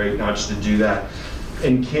is a great notch to do that.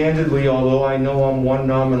 And candidly, although I know I'm one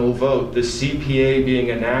nominal vote, the CPA being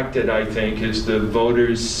enacted, I think, is the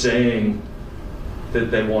voters saying that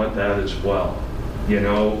they want that as well, you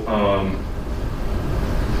know?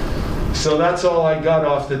 So that's all I got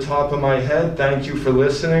off the top of my head. Thank you for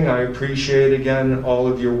listening. I appreciate, again, all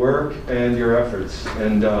of your work and your efforts,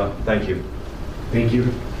 and thank you. Thank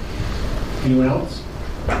you. Anyone else?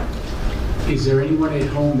 Is there anyone at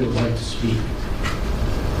home that would like to speak?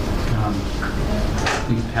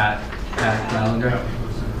 I think Pat Gallagher.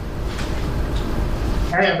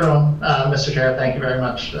 Hi, everyone. Mr. Chair, thank you very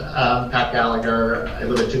much. Pat Gallagher, I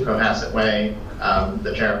live at 2 Cohasset Way,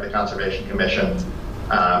 the chair of the Conservation Commission.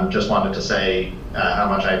 Just wanted to say how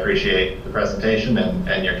much I appreciate the presentation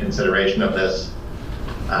and your consideration of this.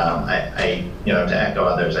 You know, to echo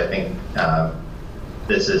others, I think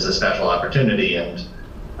this is a special opportunity, and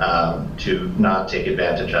to not take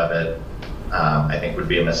advantage of it, I think would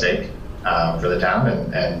be a mistake for the town.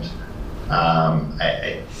 And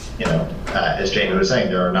you know, as Jamie was saying,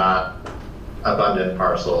 there are not abundant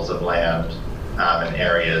parcels of land and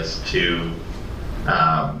areas to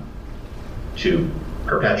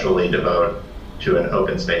perpetually devote to an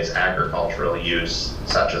open space agricultural use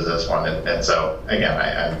such as this one. And so, again,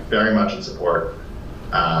 I'm very much in support,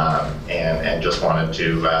 and just wanted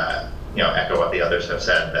to you know, echo what the others have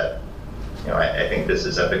said, that I think this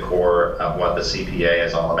is at the core of what the CPA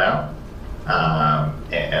is all about.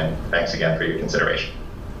 And thanks again for your consideration.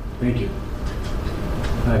 Thank you.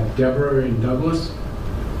 Deborah and Douglas?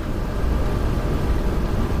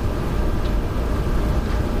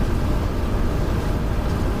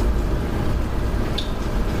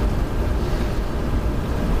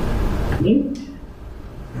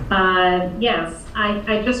 Yes,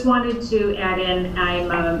 I just wanted to add in, I'm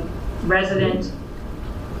a resident.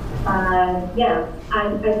 Yes,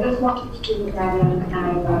 I just wanted to add in,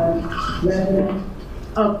 I'm a resident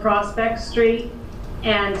of Prospect Street,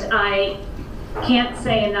 and I can't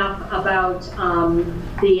say enough about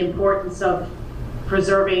the importance of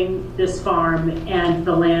preserving this farm and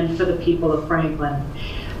the land for the people of Franklin.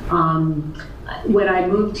 When I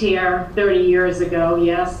moved here 30 years ago,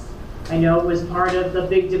 yes, I know it was part of the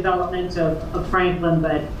big development of Franklin,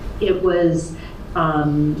 but it was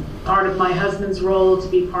part of my husband's role to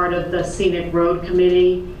be part of the Scenic Road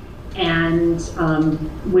Committee, and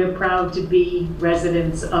we're proud to be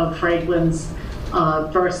residents of Franklin's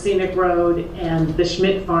first scenic road, and the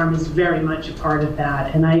Schmidt Farm is very much a part of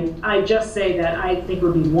that. And I just say that I think it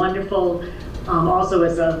would be wonderful, also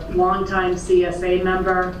as a longtime CSA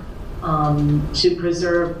member, to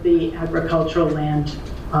preserve the agricultural land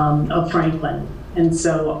of Franklin. And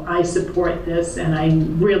so I support this, and I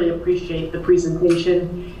really appreciate the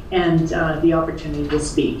presentation and the opportunity to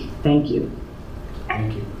speak. Thank you.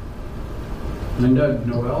 Thank you. Linda,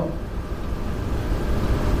 Noel?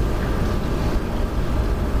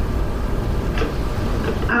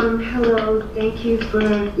 Hello, thank you for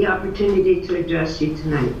the opportunity to address you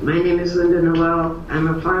tonight. My name is Linda Noel. I'm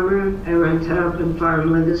a farmer. I run Terrapin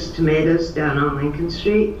Farm Linda's Tomatoes down on Lincoln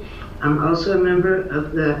Street. I'm also a member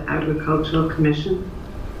of the Agricultural Commission.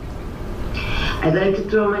 I'd like to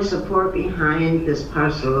throw my support behind this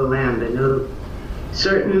parcel of land. I know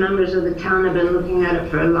certain members of the town have been looking at it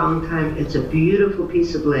for a long time. It's a beautiful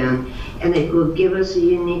piece of land, and it will give us a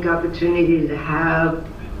unique opportunity to have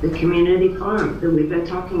the community farm that we've been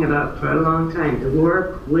talking about for a long time, to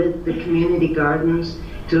work with the community gardens,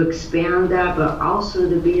 to expand that, but also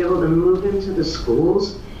to be able to move into the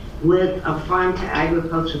schools with a farm to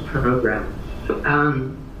agriculture program.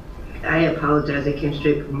 I apologize, I came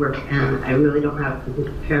straight from work and I really don't have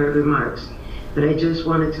prepared remarks, but I just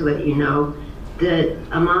wanted to let you know that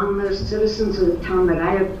among the citizens of the town that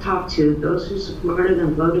I have talked to, those who supported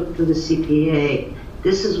and voted for the CPA,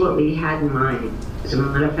 this is what we had in mind. As a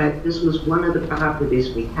matter of fact, this was one of the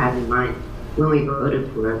properties we had in mind when we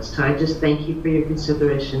voted for it. So I just thank you for your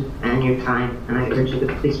consideration and your time, and I urge you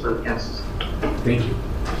to please vote yes. Thank you.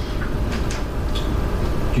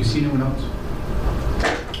 Do you see anyone else?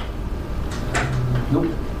 Nope.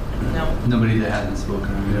 No. Nobody that hasn't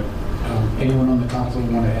spoken. Yep. Anyone on the council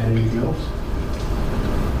want to add anything else?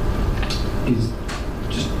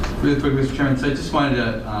 Just really quick, Mr. Chairman, so I just wanted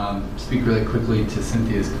to speak really quickly to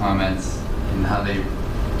Cynthia's comments and how they,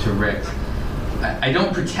 to Rick's. I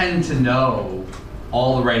don't pretend to know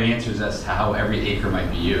all the right answers as to how every acre might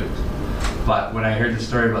be used. But when I heard the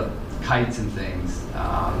story about kites and things,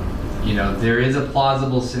 you know, there is a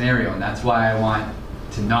plausible scenario, and that's why I want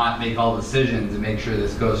to not make all decisions and make sure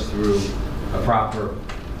this goes through a proper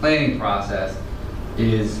planning process,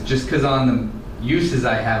 is just because on the uses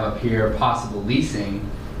I have up here, possible leasing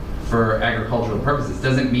for agricultural purposes,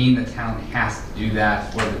 doesn't mean the town has to do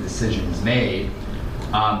that before the decision is made.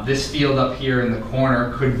 This field up here in the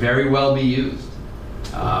corner could very well be used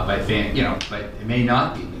by you know, but it may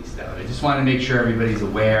not be leased out. I just want to make sure everybody's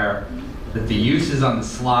aware that the uses on the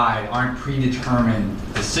slide aren't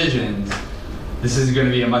predetermined decisions. This is going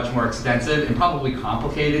to be a much more extensive and probably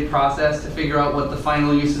complicated process to figure out what the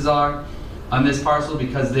final uses are on this parcel,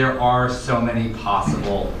 because there are so many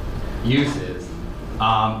possible uses.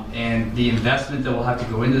 And the investment that will have to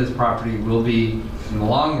go into this property will be, in the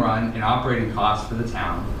long run, an operating cost for the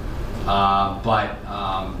town.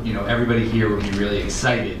 You know, everybody here would be really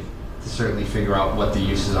excited to certainly figure out what the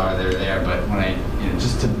uses are that are there. But when I, you know,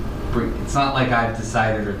 just to bring, it's not like I've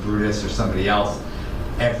decided, or Brutus or somebody else,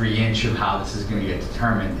 every inch of how this is going to get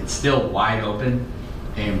determined. It's still wide open,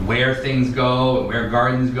 and where things go, and where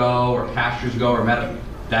gardens go, or pastures go, or meadow,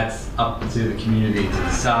 that's up to the community to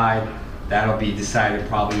decide. That'll be decided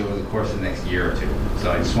probably over the course of the next year or two.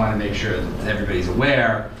 So I just want to make sure that everybody's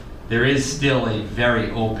aware there is still a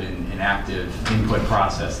very open and active input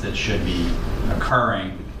process that should be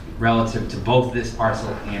occurring relative to both this parcel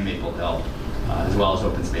and Maple Hill, as well as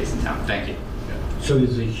open space in town. Thank you. So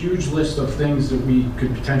there's a huge list of things that we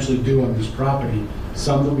could potentially do on this property,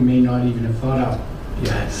 some that we may not even have thought of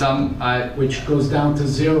yet. Some, which goes down to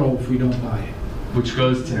zero if we don't buy it. which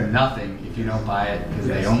goes to nothing if you don't buy it, because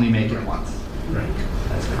they only make it once. Right.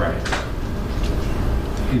 That's correct.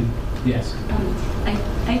 Yes.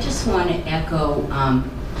 I just want to echo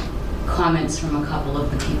comments from a couple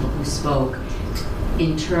of the people who spoke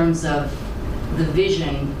in terms of the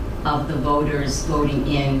vision of the voters voting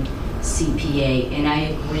in CPA, and I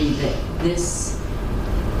agree that this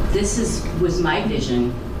was my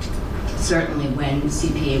vision, certainly when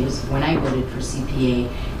I voted for CPA,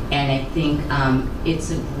 and I think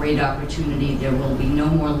it's a great opportunity. There will be no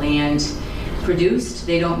more land produced.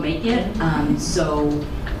 They don't make it. So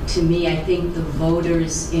to me, I think the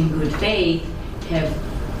voters in good faith have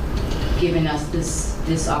given us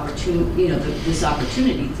this opportunity, this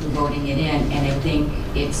opportunity through voting it in, and I think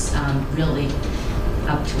it's really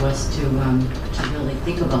up to us to really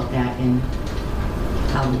think about that and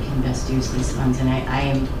how we can best use these funds. And I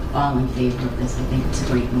am all in favor of this. I think it's a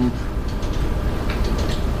great move.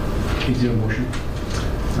 Is there a motion?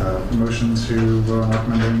 Motion to vote on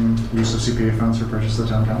recommending use of CPA funds for purchase of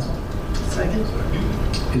the town council. Second.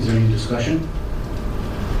 Is there any discussion?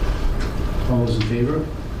 All those in favor?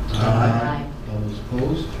 Aye. All those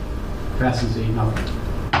opposed? Passes 8-0.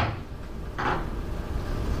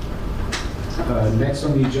 Next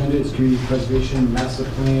on the agenda is Community Preservation Master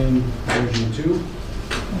Plan version 2.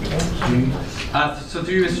 Jamie? So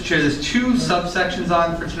through you, Mr. Chair, there's 2 subsections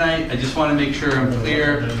on for tonight. I just want to make sure I'm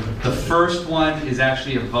clear. The first one is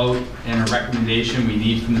actually a vote and a recommendation we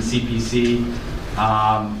need from the CPC.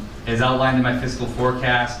 As outlined in my fiscal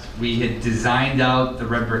forecast, we had designed out the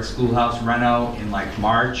red brick schoolhouse reno in like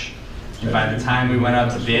March. And by the time we went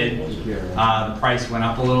out to bid, the price went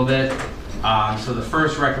up a little bit. So the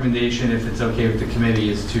first recommendation, if it's okay with the committee,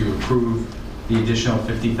 is to approve the additional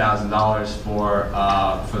 $50,000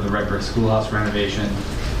 for the red brick schoolhouse renovation.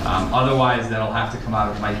 Otherwise, that'll have to come out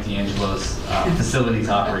of Mike D'Angelo's facilities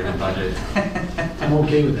operating budget. I'm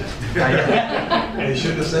okay with that. You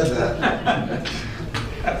shouldn't have said that.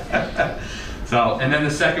 So, and then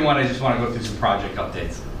the second one, I just want to go through some project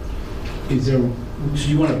updates. Is there, so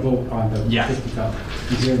you want to vote on the Yeah. 50,000?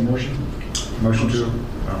 Is there a motion? Motion to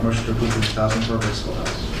approve 50,000 for a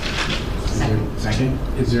schoolhouse. Is there a second?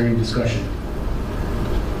 Is there any discussion?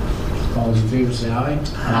 All those in favor say aye.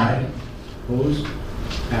 Aye. Opposed?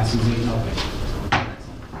 Passes 8-0.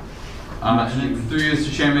 And then through you,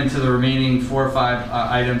 Mr. Chairman, to the remaining 4 or 5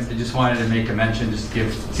 items, I just wanted to make a mention, just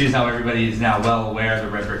to see how everybody is now well aware the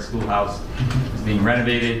red brick schoolhouse is being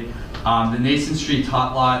renovated. The Nason Street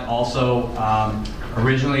tot lot also,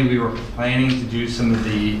 originally we were planning to do some of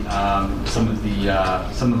the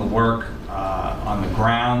work on the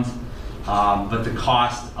ground, but the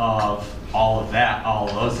cost of all of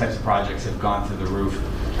those types of projects have gone through the roof.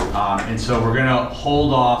 And so we're going to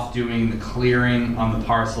hold off doing the clearing on the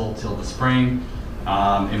parcel till the spring,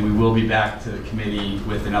 and we will be back to the committee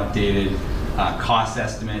with an updated cost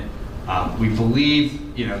estimate. We believe,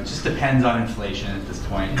 it just depends on inflation at this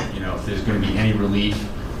point. If there's going to be any relief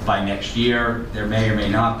by next year, there may or may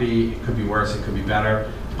not be. It could be worse, it could be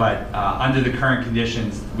better. But under the current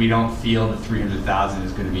conditions, we don't feel that $300,000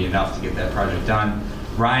 is going to be enough to get that project done.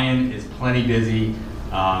 Ryan is plenty busy.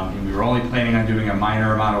 And we were only planning on doing a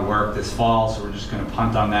minor amount of work this fall, so we're just going to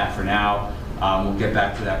punt on that for now. We'll get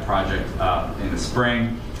back to that project in the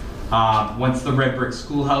spring. Once the red brick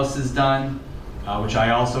schoolhouse is done, which I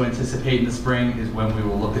also anticipate in the spring, is when we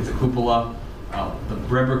will look at the cupola. The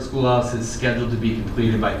red brick schoolhouse is scheduled to be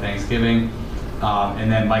completed by Thanksgiving,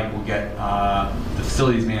 and then Mike will get, the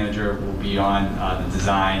facilities manager will be on the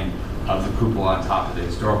design of the cupola on top of the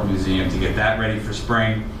historical museum to get that ready for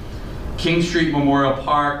spring. King Street Memorial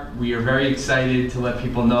Park, we are very excited to let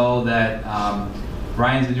people know that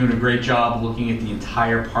Ryan's been doing a great job looking at the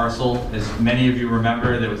entire parcel. As many of you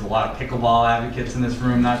remember, there was a lot of pickleball advocates in this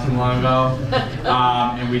room not too long ago.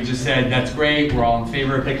 And we just said, that's great, we're all in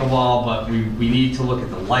favor of pickleball, but we need to look at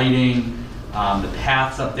the lighting. The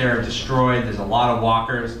paths up there are destroyed, there's a lot of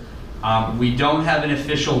walkers. We don't have an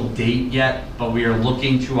official date yet, but we are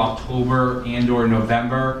looking to October and/or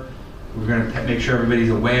November. We're going to make sure everybody's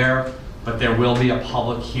aware, but there will be a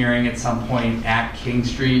public hearing at some point at King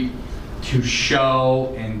Street to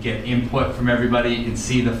show and get input from everybody and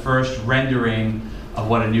see the first rendering of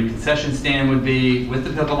what a new concession stand would be with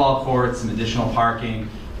the pickleball courts, some additional parking,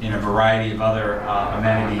 and a variety of other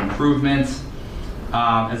amenity improvements.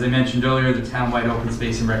 As I mentioned earlier, the town-wide open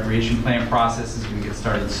space and recreation plan process is going to get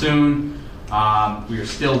started soon. We are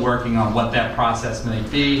still working on what that process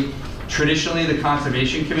might be. Traditionally, the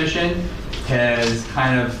Conservation Commission has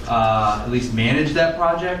kind of at least managed that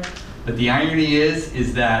project, but the irony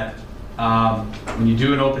is that when you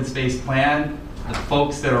do an open space plan, the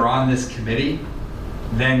folks that are on this committee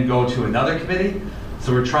then go to another committee.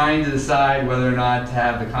 So we're trying to decide whether or not to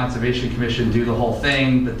have the Conservation Commission do the whole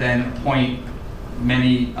thing, but then appoint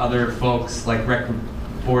many other folks like Rec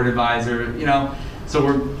Board Advisor, you know. So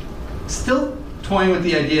we're still toying with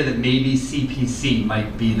the idea that maybe CPC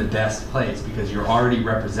might be the best place because you're already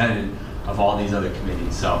represented of all these other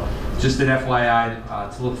committees. So just an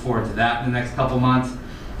FYI to look forward to that in the next couple months.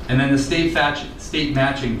 And then the state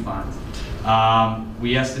matching funds.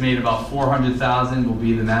 We estimate about $400,000 will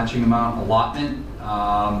be the matching amount allotment,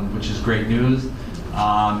 which is great news.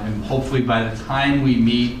 And hopefully by the time we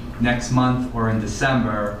meet next month or in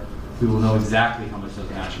December, we will know exactly how much those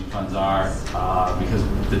matching funds are because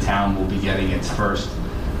the town will be getting its first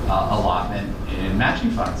allotment in matching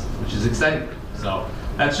funds, which is exciting. So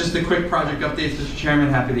that's just a quick project update, Mr. Chairman.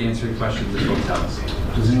 Happy to answer any questions that folks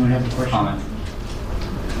have. Does anyone have a question? Comment?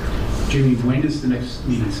 Jimmy, when is the next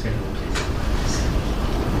meeting scheduled?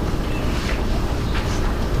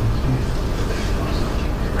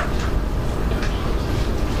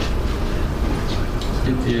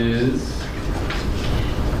 It is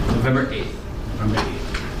November 8th. November 8th.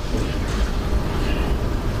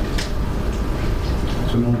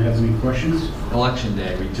 So no one has any questions? Election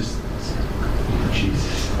day. We just.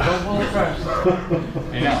 Jesus. Don't hold it first.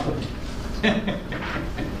 I know.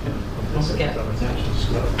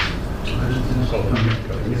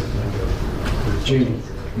 Jamie,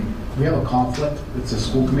 we have a conflict. It's a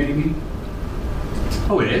school committee meeting.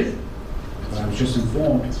 Oh, it is? I was just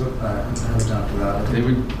informed. I was down for that. They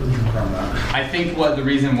would. Confirm that. I think what the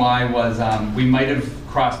reason why was we might have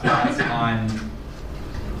crossed paths on.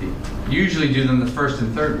 Usually do them the first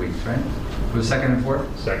and third weeks, right? For the second and fourth.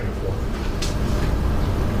 Second and fourth.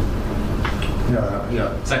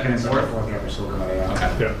 Yeah. Second and fourth. Yeah, we're still coming out.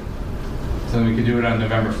 Okay. Yeah. So then we could do it on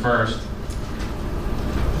November 1st.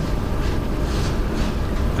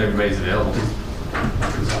 If everybody's available.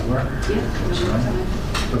 Does that work? Yeah.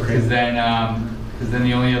 Okay. Because then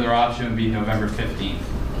the only other option would be November 15th.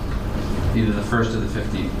 Either the 1st or the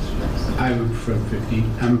 15th. I would prefer the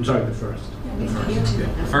 15th. I'm sorry, the 1st. The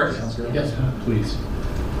 1st? Yes, please.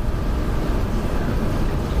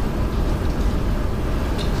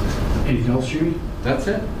 Anything else, Jimmy? That's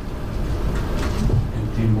it.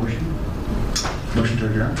 Entertain motion? Motion to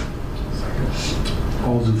adjourn?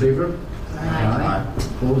 All those in favor? Aye.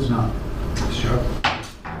 Opposed? None. Sure.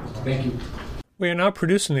 Thank you. We are now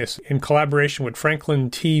producing this in collaboration with Franklin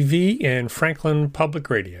TV and Franklin Public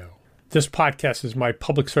Radio. This podcast is my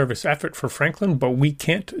public service effort for Franklin, but we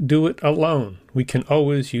can't do it alone. We can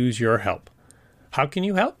always use your help. How can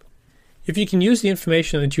you help? If you can use the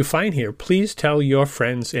information that you find here, please tell your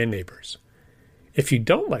friends and neighbors. If you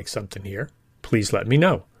don't like something here, please let me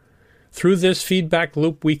know. Through this feedback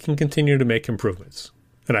loop, we can continue to make improvements.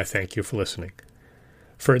 And I thank you for listening.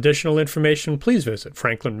 For additional information, please visit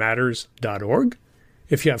franklinmatters.org.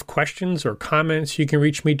 If you have questions or comments, you can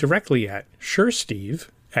reach me directly at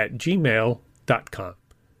suresteve@gmail.com.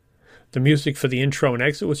 The music for the intro and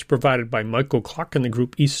exit was provided by Michael Clark and the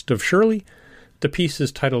group East of Shirley. The piece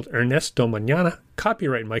is titled Ernesto Mañana,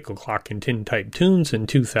 copyright Michael Clark and Tintype Tunes in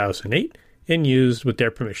 2008, and used with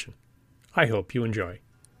their permission. I hope you enjoy.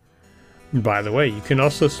 And by the way, you can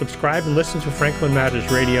also subscribe and listen to Franklin Matters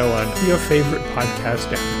Radio on your favorite podcast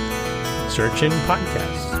app. Search in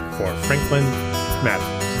podcasts for Franklin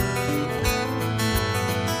Matters.